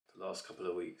last couple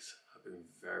of weeks have been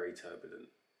very turbulent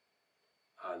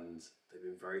and they've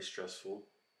been very stressful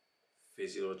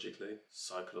physiologically,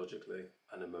 psychologically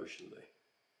and emotionally.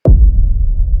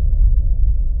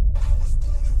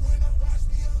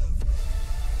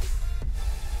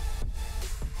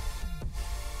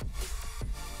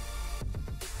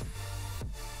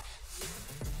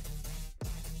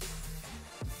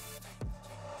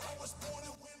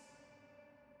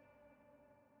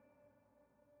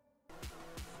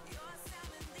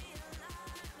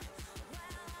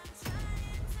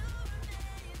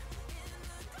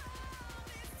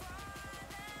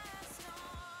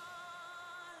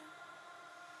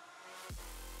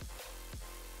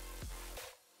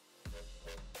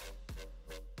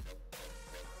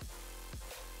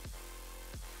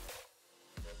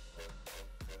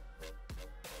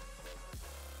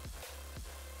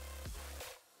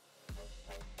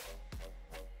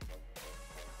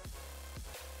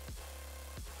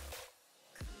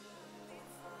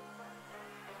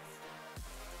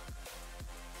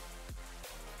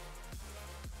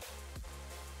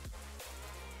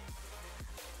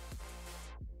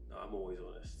 I'm always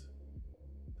honest,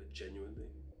 but genuinely,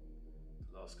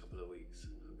 the last couple of weeks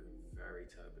have been very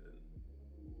turbulent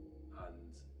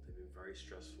and they've been very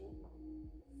stressful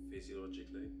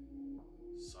physiologically,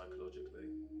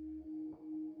 psychologically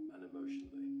and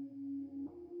emotionally.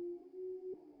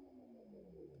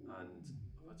 And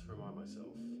I've had to remind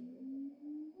myself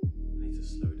I need to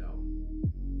slow down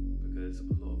because a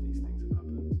lot of these things have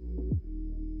happened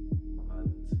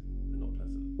and they're not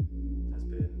pleasant. There's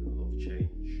been a lot of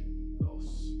change, loss.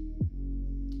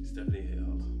 It's definitely hit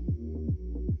hard.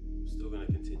 I'm still going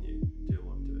to continue doing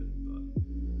what I'm doing, but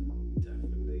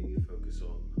definitely focus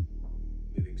on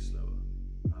moving slower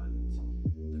and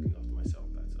looking after myself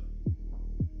better,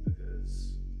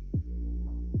 because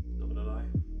not gonna lie,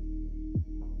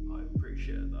 I'm pretty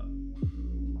shit at that.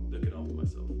 Looking after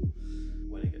myself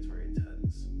when it gets very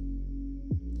intense.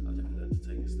 I've definitely learned to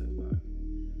take a step back,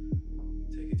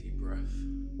 take a deep breath,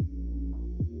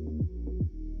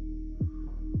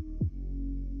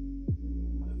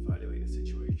 evaluate the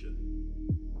situation,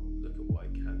 look at what I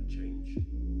can change,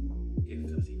 if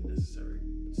that's even necessary,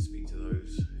 to speak to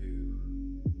those who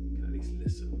can at least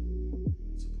listen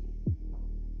and support.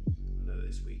 I know that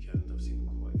this weekend I've seen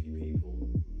quite a few people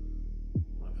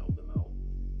and I've helped them out,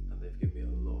 and they've given me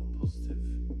a lot of positive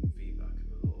feedback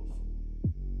and a lot of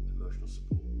emotional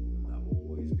support, and that will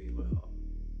always be in my heart.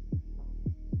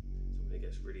 So when it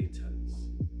gets really intense,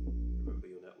 remember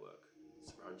your network,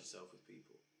 surround yourself with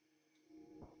people,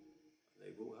 and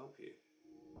they will help you.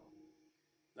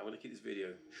 Now I'm going to keep this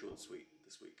video short and sweet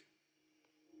this week,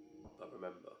 but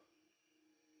remember,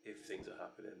 if things are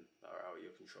happening that are out of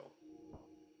your control,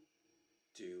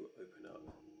 do open up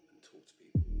and talk to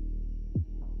people,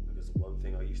 because the one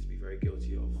thing I used to be very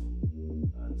guilty of,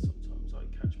 and sometimes I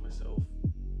catch myself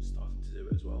starting to do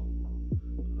it as well,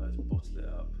 and that's bottle it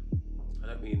up. I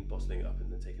don't mean bottling it up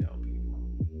and then taking it out on people,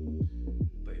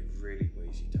 but it really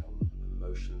weighs you down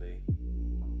emotionally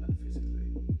and physically.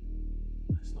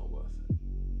 It's not worth it.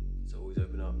 So always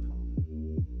open up,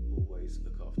 always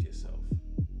look after yourself.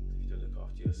 Because if you don't look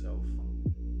after yourself,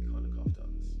 you can't look after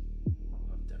others.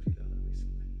 I've definitely learned that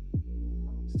recently.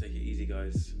 So take it easy,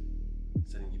 guys.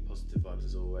 Sending you positive vibes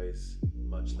as always.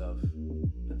 Much love,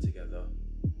 and together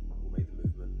we'll make the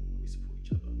movement and we support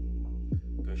each other.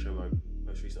 I'm going to show my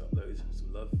most recent upload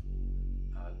some love,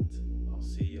 and I'll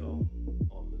see you all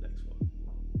on the next one.